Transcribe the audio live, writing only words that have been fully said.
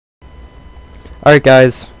Alright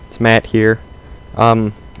guys, it's Matt here.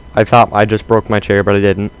 I thought I just broke my chair, but I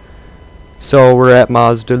didn't. So we're at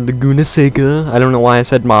Mazda Laguna Seca. I don't know why I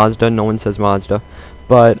said Mazda, no one says Mazda.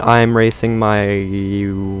 But I'm racing my...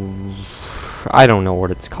 I don't know what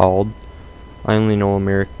it's called. I only know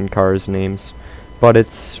American cars names. But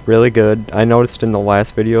it's really good. I noticed in the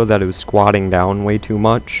last video that it was squatting down way too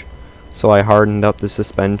much. So I hardened up the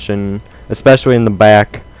suspension, especially in the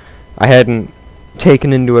back. I hadn't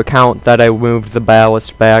taken into account that I moved the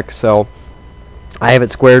ballast back, so I have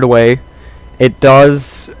it squared away. It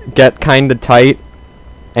does get kinda tight,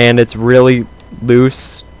 and it's really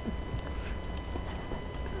loose.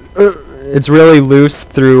 It's really loose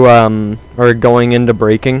through, or going into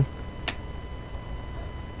braking.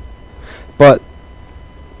 But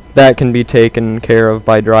that can be taken care of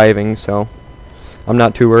by driving, so I'm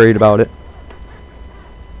not too worried about it.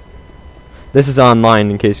 This is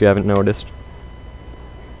online, in case you haven't noticed.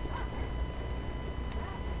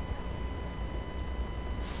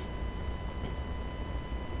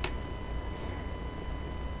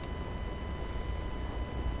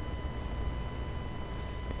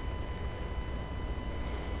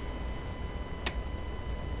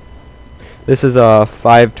 This is a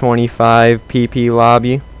 525 PP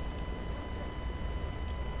lobby,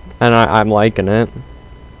 and I'm liking it.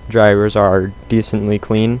 Drivers are decently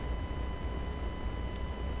clean.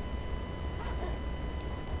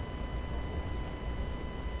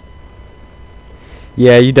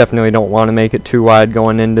 Yeah, you definitely don't want to make it too wide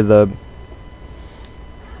going into the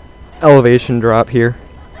elevation drop here.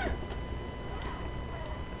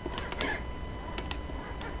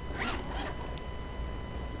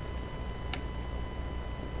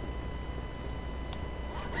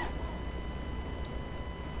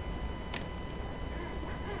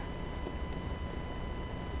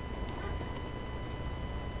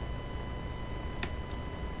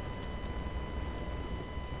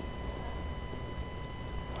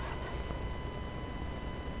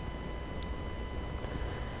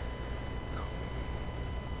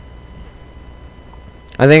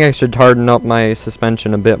 I think I should harden up my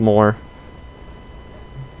suspension a bit more.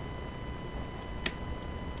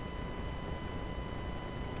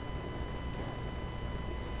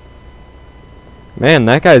 Man,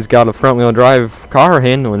 that guy's got a front-wheel drive car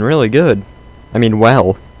handling really good. I mean,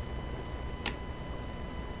 well.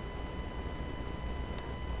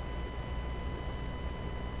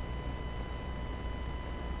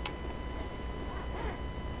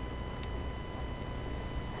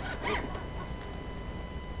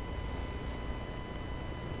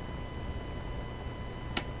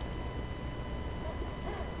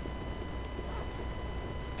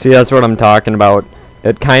 See, that's what I'm talking about.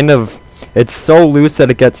 It's so loose that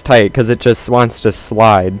it gets tight because it just wants to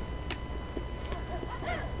slide.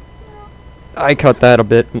 I cut that a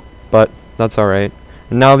bit, but that's alright.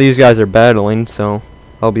 And now these guys are battling, so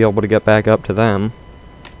I'll be able to get back up to them.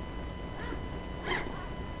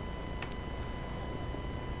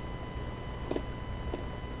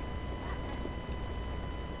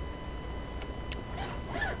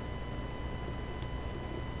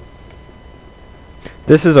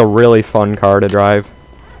 This is a really fun car to drive.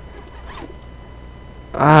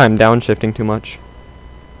 I'm downshifting too much.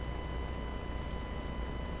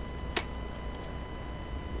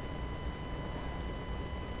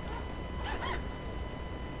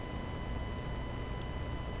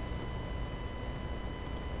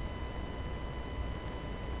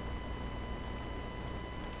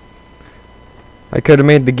 I could have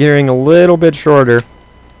made the gearing a little bit shorter.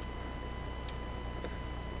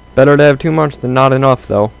 Better to have too much than not enough,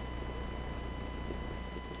 though.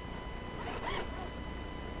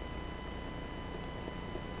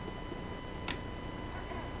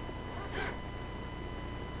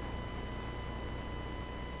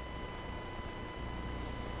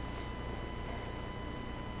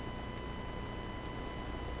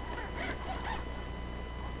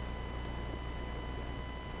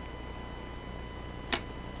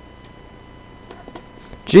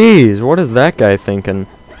 Jeez, what is that guy thinking?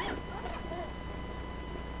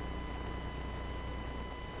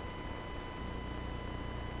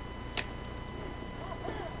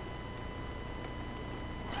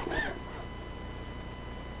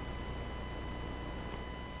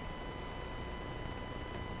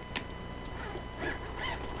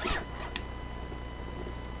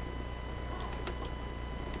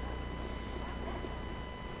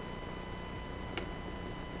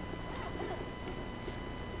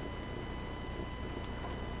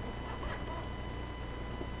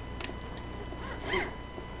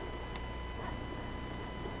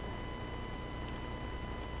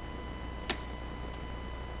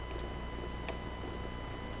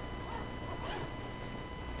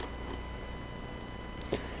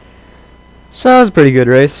 So that was a pretty good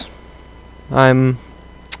race. I'm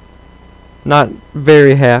not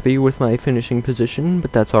very happy with my finishing position,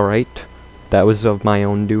 but that's alright. That was of my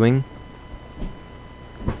own doing.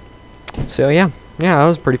 So yeah, that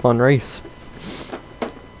was a pretty fun race.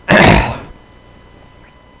 I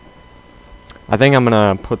think I'm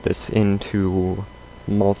gonna put this into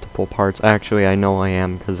multiple parts. Actually, I know I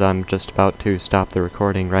am, because I'm just about to stop the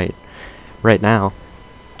recording right now.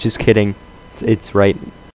 Just kidding. It's right